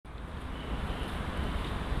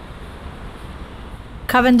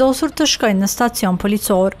ka vendosur të shkojnë në stacion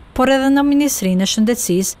policor, por edhe në Ministrinë e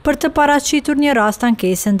Shëndetësisë për të paraqitur një rast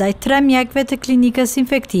ankese ndaj 3 mjekëve të klinikës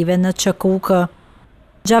infektive në QKUK.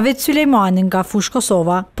 Xhavet Sulejmani nga fush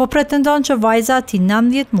Kosova po pretendon që vajza e tij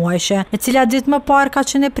 19 muajshe, e cila ditë më parë ka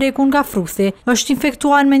qenë e prekur nga fruthi, është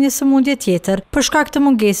infektuar me një sëmundje tjetër për shkak të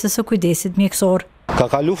mungesës së kujdesit mjekësor.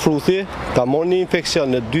 Ka kalu fruthi, ka marrë një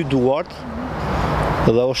infekcion në 2 duart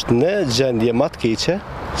dhe është në gjendje më të keqe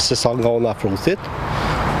se sa nga ona fruthit,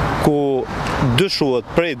 ku dyshohet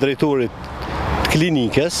prej drejtorit të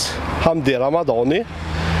klinikës, Hamdi Ramadani,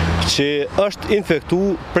 që është infektu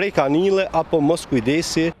prej kanile apo mos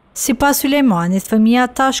kujdesi. Sipas Sulejmanit, fëmia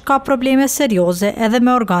tash ka probleme serioze edhe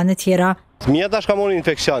me organe tjera. Fëmia tash ka marrë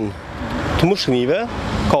infekcion të mushknive,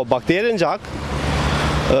 ka baktere në gjak,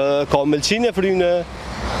 ka mëlçin e fryne,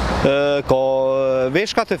 ka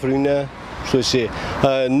veshkat e fryne, kështu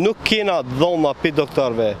që nuk kena dhona për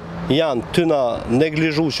doktorve, janë të na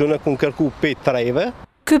neglizhu që në kun kërku për trejve.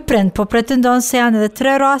 Ky prind po pretendon se janë edhe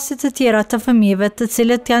 3 raste të tjera të fëmijëve të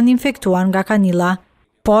cilët janë infektuar nga kanila.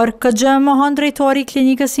 Por këtë mohon drejtori i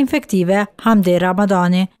klinikës infektive, Hamdi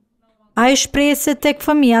Ramadani. Ai shpreh se tek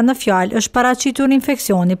fëmia në fjalë është paraqitur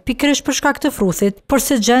infeksioni pikërisht për shkak të fruthit, por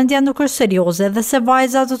se gjendja nuk është serioze dhe se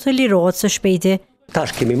vajza do të lirohet së shpejti.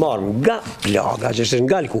 Tash kemi marrë nga plaga, që është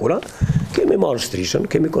nga lkura, kemi marrë strishën,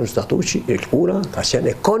 kemi konstatuar që lkura ka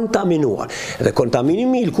qenë e kontaminuar. Dhe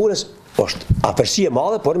kontaminimi i lkurës është afërsi e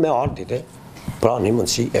madhe, por me ardhit, pra një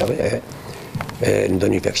mundësi edhe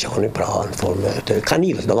ndonjë infeksioni, pra në formë të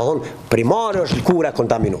kanilës. Do të thonë, primare është lkura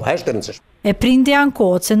kontaminuar, është e rëndësishme. E prindi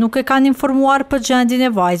ankohet se nuk e kanë informuar për gjendjen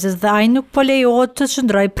e vajzës dhe ai nuk po lejohet të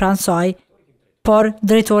qëndrojë pranë saj. Por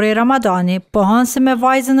drejtori Ramadani pohon se me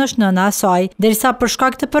vajzën është nëna e saj, derisa për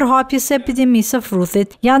shkak të përhapjes së epidemisë së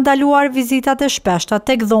fruthit janë ndaluar vizitat e shpeshta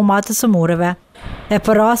tek dhomat të sëmurëve. E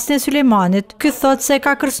për rastin e Sulejmanit, ky thotë se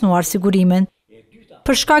ka kërcënuar sigurimin.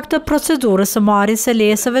 Për shkak të procedurës së marrjes së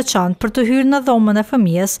lejes së veçantë për të hyrë në dhomën e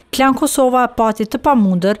fëmijës, Klan Kosova pati të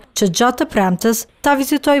pamundër që gjatë të premtes ta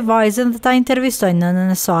vizitojë vajzën dhe ta intervistojë nënën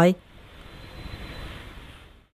e saj.